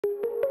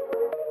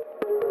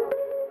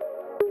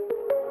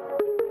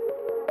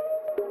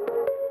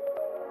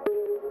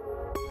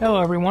Hello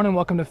everyone and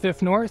welcome to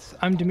Fifth North.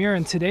 I'm Demir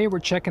and today we're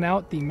checking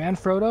out the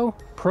Manfrotto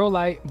Pro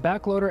Light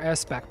Backloader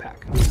S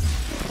backpack.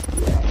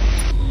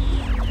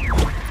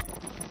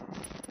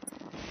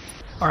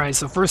 Alright,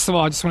 so first of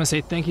all, I just want to say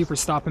thank you for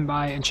stopping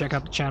by and check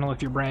out the channel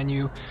if you're brand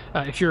new.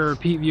 If you're a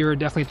repeat viewer,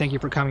 definitely thank you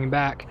for coming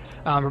back.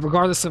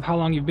 Regardless of how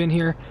long you've been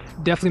here,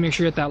 definitely make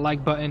sure you hit that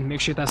like button,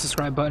 make sure you hit that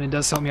subscribe button. It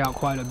does help me out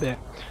quite a bit.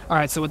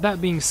 Alright, so with that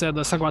being said,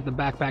 let's talk about the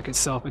backpack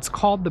itself. It's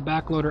called the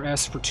Backloader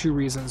S for two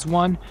reasons.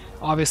 One,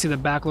 obviously the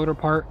backloader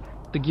part,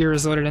 the gear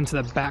is loaded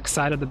into the back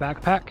side of the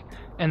backpack,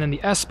 and then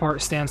the S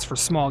part stands for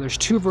small. There's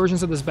two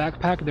versions of this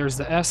backpack. There's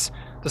the S,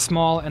 the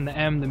small, and the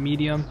M, the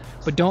medium,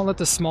 but don't let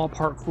the small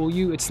part fool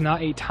you. It's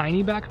not a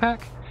tiny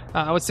backpack.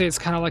 I would say it's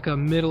kind of like a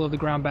middle of the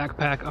ground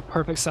backpack, a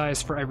perfect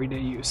size for everyday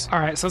use. All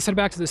right, so let's head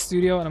back to the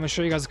studio and I'm gonna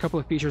show you guys a couple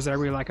of features that I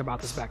really like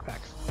about this backpack.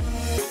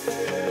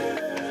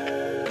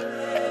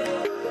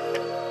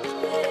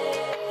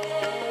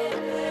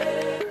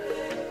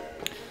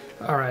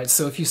 Alright,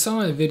 so if you saw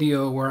my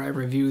video where I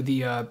reviewed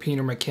the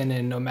Peter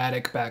McKinnon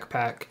Nomadic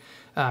backpack,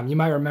 you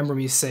might remember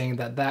me saying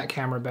that that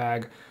camera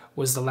bag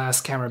was the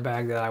last camera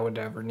bag that I would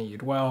ever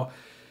need. Well,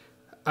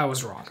 I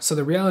was wrong. So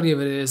the reality of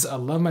it is I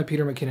love my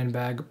Peter McKinnon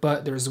bag,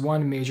 but there's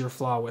one major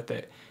flaw with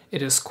it.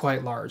 It is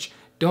quite large.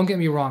 Don't get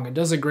me wrong, it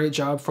does a great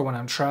job for when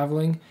I'm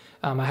traveling.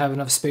 I have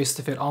enough space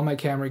to fit all my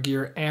camera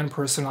gear and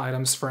personal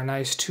items for a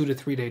nice 2 to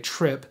 3 day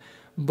trip.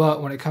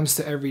 But when it comes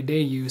to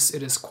everyday use,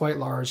 it is quite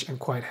large and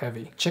quite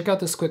heavy. Check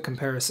out this quick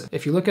comparison.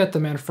 If you look at the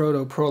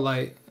Manfrotto Pro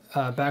Light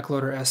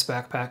Backloader S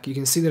backpack, you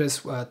can see that it's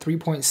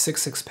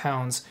 3.66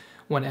 pounds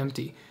when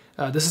empty.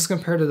 This is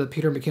compared to the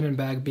Peter McKinnon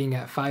bag being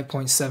at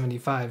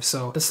 5.75,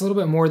 so that's a little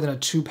bit more than a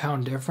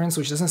 2-pound difference,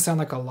 which doesn't sound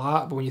like a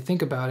lot, but when you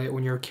think about it,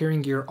 when you're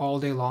carrying gear all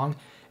day long,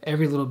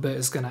 every little bit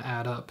is going to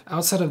add up.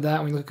 Outside of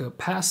that, when you look at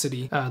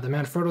capacity, the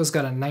Manfrotto's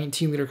got a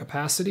 19-liter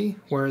capacity,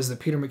 whereas the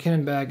Peter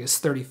McKinnon bag is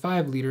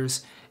 35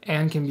 liters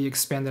and can be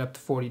expanded up to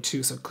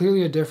 42. So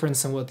clearly a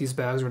difference in what these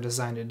bags were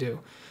designed to do.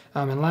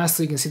 And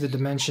lastly, you can see the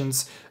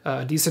dimensions,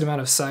 a decent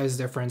amount of size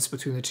difference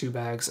between the two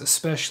bags,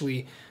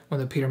 especially when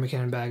the Peter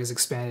McKinnon bag is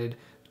expanded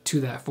to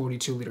that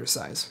 42-liter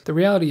size. The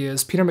reality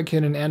is, Peter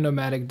McKinnon and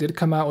Nomadic did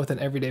come out with an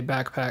everyday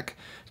backpack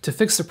to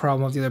fix the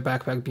problem of the other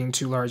backpack being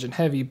too large and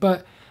heavy,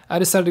 but I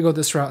decided to go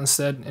this route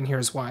instead, and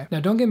here's why.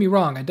 Now, don't get me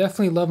wrong, I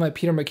definitely love my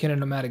Peter McKinnon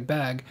Nomadic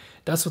bag.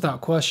 That's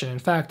without question. In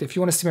fact, if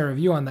you want to see my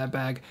review on that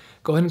bag,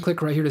 go ahead and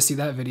click right here to see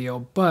that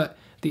video, but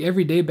the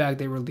everyday bag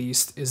they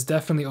released is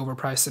definitely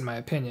overpriced in my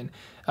opinion.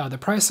 The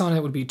price on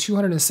it would be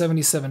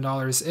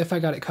 $277 if I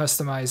got it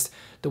customized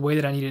the way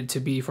that I needed it to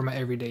be for my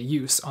everyday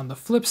use. On the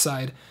flip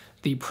side,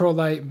 the Pro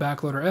Light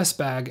Backloader S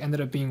bag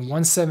ended up being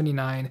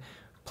 $179,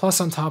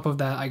 plus on top of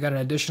that, I got an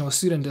additional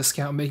student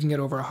discount, making it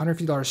over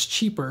 $150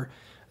 cheaper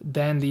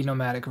than the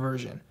Nomadic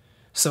version.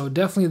 So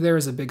definitely there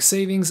is a big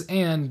savings,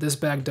 and this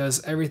bag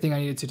does everything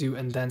I needed to do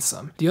and then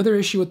some. The other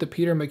issue with the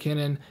Peter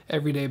McKinnon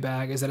everyday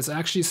bag is that it's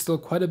actually still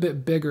quite a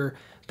bit bigger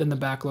than the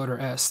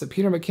Backloader S. The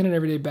Peter McKinnon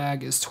everyday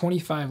bag is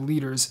 25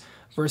 liters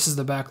versus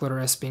the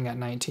Backloader S being at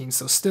 19.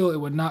 So still it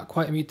would not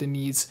quite meet the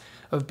needs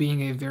of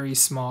being a very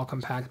small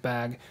compact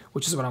bag,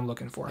 which is what I'm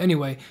looking for.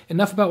 Anyway,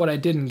 enough about what I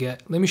didn't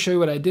get. Let me show you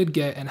what I did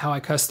get and how I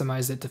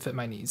customized it to fit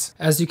my needs.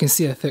 As you can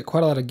see, I fit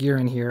quite a lot of gear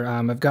in here.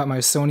 I've got my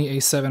Sony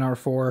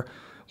a7R4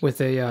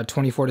 with a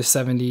 24 to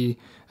 70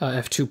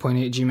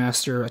 f2.8 G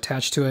Master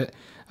attached to it.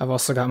 I've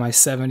also got my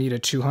 70 to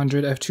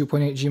 200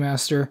 f2.8 G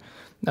Master,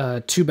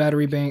 2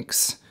 battery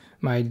banks,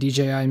 my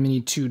DJI Mini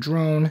 2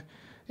 drone,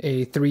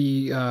 a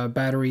 3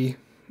 battery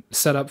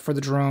setup for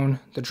the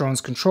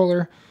drone's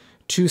controller,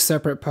 2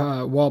 separate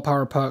wall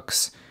power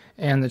pucks,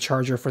 and the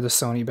charger for the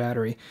Sony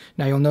battery.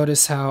 Now you'll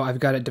notice how I've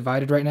got it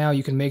divided right now.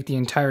 You can make the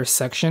entire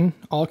section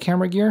all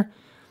camera gear,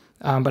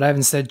 but I've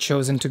instead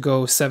chosen to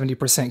go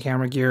 70%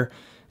 camera gear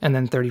and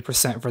then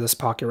 30% for this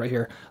pocket right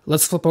here.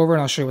 Let's flip over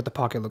and I'll show you what the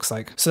pocket looks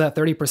like. So that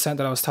 30%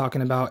 that I was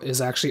talking about is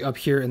actually up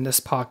here in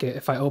this pocket.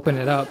 If I open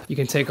it up, you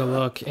can take a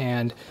look,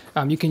 and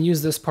you can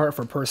use this part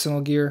for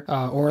personal gear,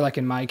 or like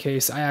in my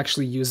case, I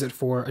actually use it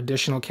for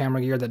additional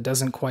camera gear that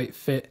doesn't quite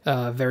fit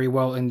very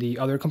well in the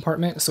other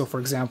compartment. So for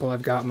example,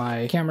 I've got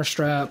my camera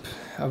strap.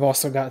 I've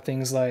also got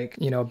things like,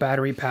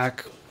 battery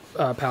pack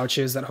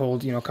pouches that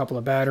hold, a couple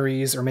of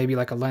batteries, or maybe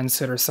like a lens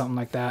set or something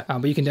like that.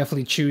 But you can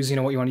definitely choose,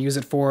 what you want to use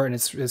it for, and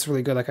it's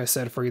really good, like I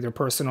said, for either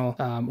personal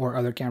or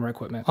other camera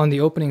equipment. On the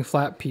opening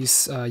flap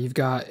piece, you've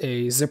got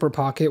a zipper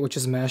pocket, which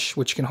is mesh,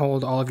 which can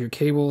hold all of your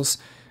cables,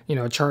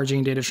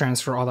 charging, data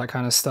transfer, all that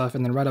kind of stuff.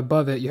 And then right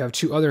above it, you have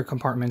 2 other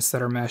compartments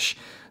that are mesh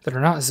that are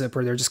not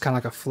zipper. They're just kind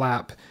of like a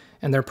flap,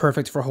 and they're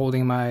perfect for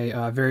holding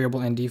my variable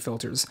ND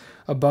filters.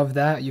 Above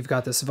that, you've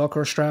got this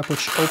Velcro strap,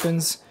 which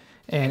opens,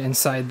 and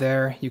inside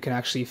there, you can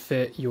actually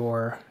fit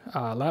your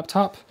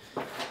laptop.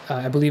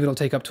 I believe it'll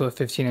take up to a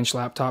 15-inch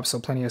laptop, so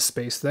plenty of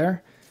space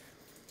there.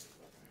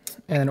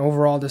 And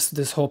overall,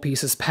 this whole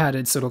piece is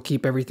padded, so it'll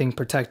keep everything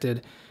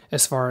protected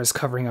as far as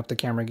covering up the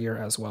camera gear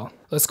as well.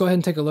 Let's go ahead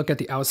and take a look at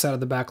the outside of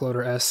the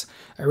Backloader S.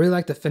 I really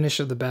like the finish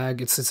of the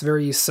bag. It's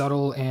very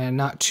subtle and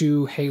not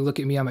too, hey, look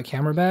at me, I'm a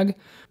camera bag,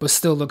 but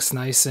still looks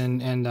nice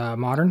and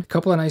modern. A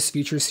couple of nice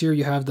features here.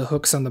 You have the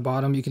hooks on the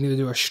bottom. You can either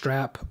do a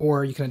strap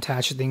or you can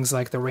attach things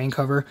like the rain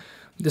cover.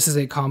 This is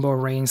a combo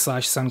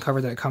rain/sun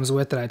cover that it comes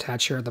with that I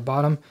attach here at the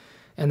bottom.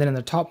 And then in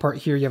the top part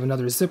here, you have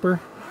another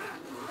zipper,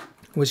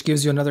 which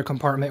gives you another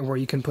compartment where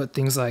you can put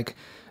things like,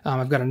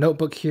 I've got a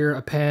notebook here,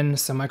 a pen,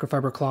 some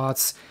microfiber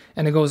cloths,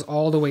 and it goes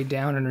all the way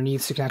down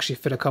underneath, so you can actually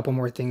fit a couple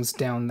more things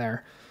down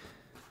there.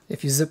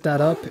 If you zip that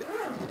up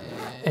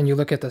and you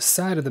look at the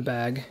side of the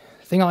bag,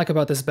 the thing I like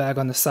about this bag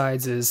on the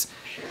sides is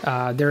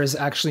there is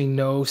actually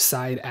no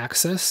side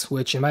access,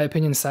 which in my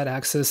opinion, side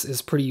access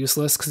is pretty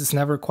useless because it's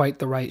never quite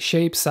the right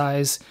shape,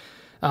 size,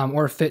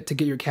 or fit to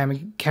get your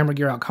camera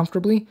gear out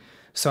comfortably.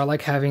 So I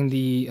like having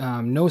the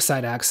no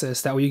side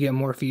access. That way you get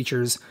more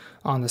features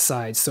on the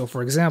sides. So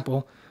for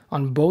example,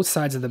 on both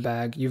sides of the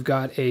bag, you've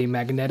got a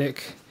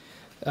magnetic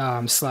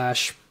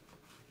slash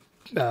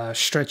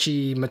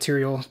stretchy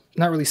material,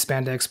 not really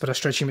spandex, but a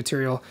stretchy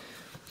material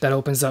that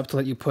opens up to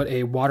let you put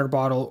a water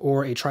bottle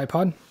or a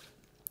tripod.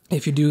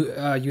 If you do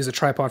use a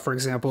tripod, for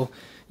example,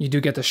 you do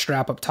get the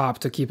strap up top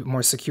to keep it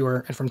more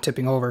secure and from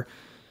tipping over.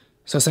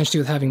 So essentially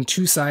with having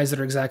two sides that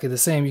are exactly the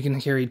same, you can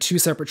carry two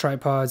separate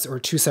tripods or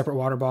two separate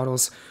water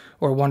bottles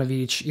or one of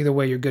each. Either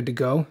way, you're good to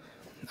go.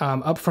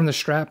 Up from the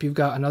strap, you've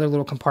got another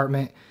little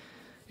compartment.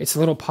 It's a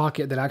little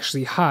pocket that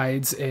actually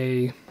hides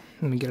a,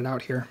 let me get it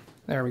out here.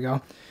 There we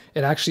go.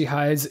 It actually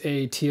hides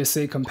a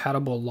TSA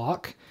compatible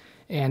lock,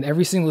 and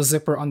every single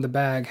zipper on the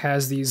bag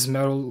has these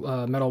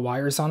metal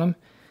wires on them,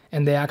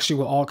 and they actually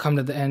will all come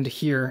to the end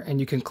here, and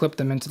you can clip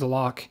them into the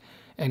lock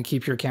and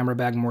keep your camera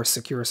bag more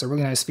secure. So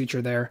really nice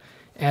feature there.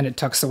 And it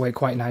tucks away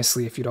quite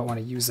nicely if you don't want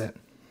to use it.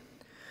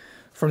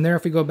 From there,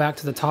 if we go back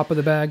to the top of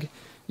the bag,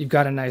 you've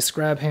got a nice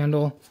grab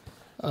handle,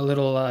 a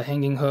little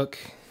hanging hook,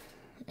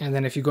 and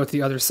then if you go to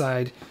the other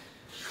side,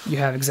 you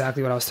have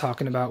exactly what I was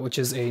talking about, which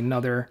is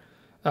another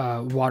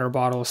water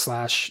bottle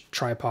slash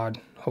tripod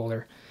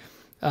holder.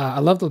 I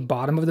love the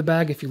bottom of the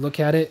bag. If you look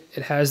at it,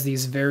 it has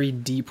these very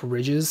deep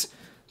ridges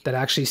that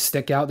actually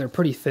stick out. They're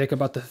pretty thick,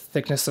 about the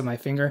thickness of my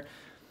finger,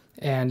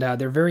 and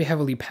they're very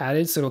heavily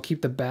padded, so it'll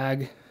keep the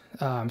bag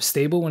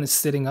stable when it's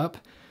sitting up,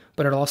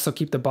 but it'll also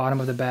keep the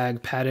bottom of the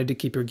bag padded to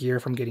keep your gear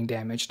from getting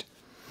damaged.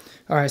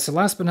 All right, so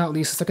last but not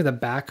least, let's look at the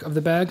back of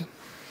the bag.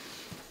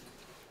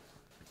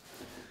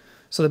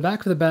 So the back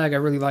of the bag I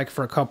really like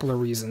for a couple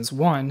of reasons.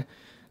 One,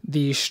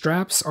 the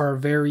straps are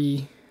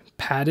very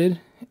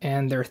padded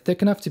and they're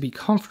thick enough to be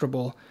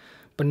comfortable,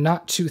 but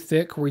not too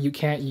thick where you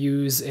can't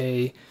use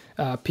a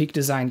Peak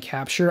Design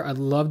capture. I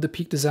love the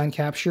Peak Design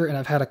capture, and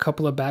I've had a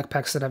couple of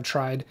backpacks that I've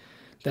tried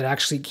that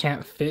actually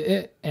can't fit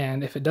it,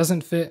 and if it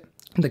doesn't fit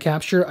the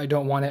capture, I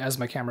don't want it as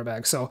my camera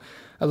bag. So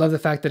I love the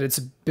fact that it's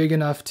big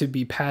enough to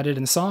be padded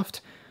and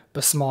soft,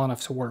 but small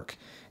enough to work.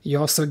 You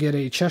also get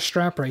a chest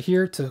strap right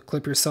here to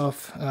clip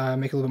yourself, make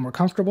it a little bit more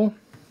comfortable.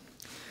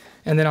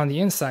 And then on the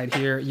inside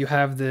here, you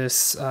have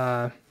this,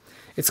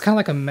 it's kind of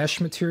like a mesh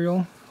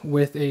material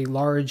with a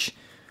large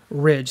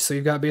ridge. So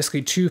you've got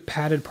basically two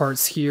padded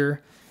parts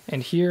here,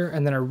 and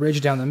then a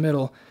ridge down the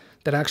middle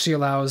that actually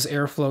allows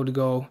airflow to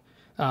go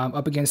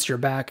up against your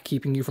back,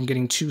 keeping you from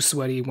getting too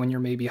sweaty when you're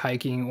maybe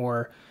hiking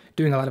or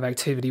doing a lot of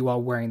activity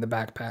while wearing the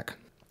backpack.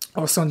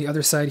 Also on the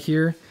other side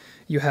here,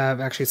 you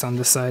have, actually it's on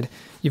this side,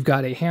 you've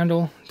got a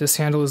handle. This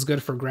handle is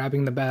good for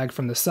grabbing the bag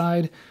from the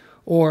side,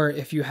 or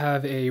if you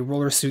have a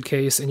roller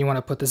suitcase and you want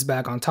to put this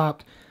bag on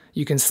top,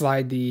 you can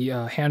slide the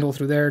handle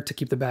through there to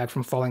keep the bag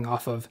from falling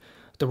off of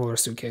the roller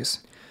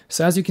suitcase.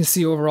 So as you can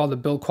see, overall the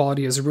build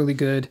quality is really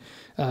good.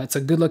 It's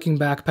a good looking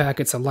backpack,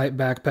 it's a light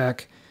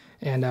backpack,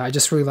 and I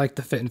just really like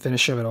the fit and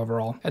finish of it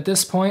overall. At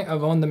this point,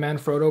 I've owned the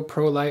Manfrotto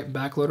Pro Light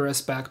Backloader S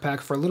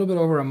backpack for a little bit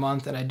over a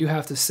month, and I do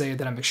have to say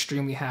that I'm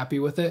extremely happy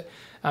with it.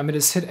 It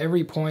has hit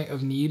every point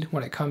of need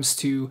when it comes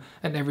to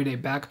an everyday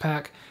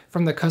backpack,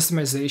 from the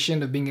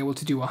customization of being able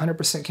to do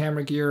 100%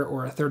 camera gear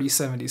or a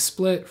 30-70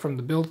 split, from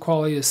the build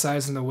quality, the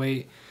size, and the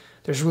weight.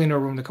 There's really no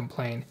room to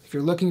complain. If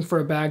you're looking for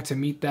a bag to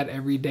meet that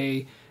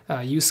everyday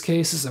use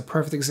case, is a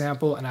perfect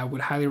example, and I would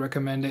highly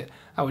recommend it.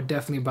 I would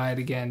definitely buy it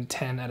again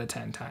 10 out of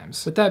 10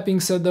 times. With that being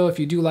said though, if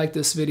you do like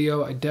this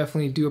video, I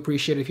definitely do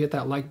appreciate it if you hit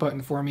that like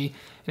button for me.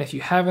 And if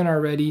you haven't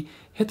already,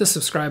 hit the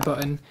subscribe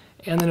button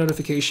and the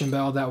notification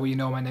bell, that way you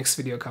know my next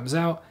video comes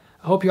out.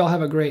 I hope you all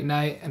have a great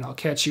night, and I'll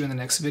catch you in the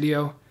next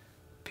video.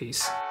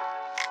 Peace.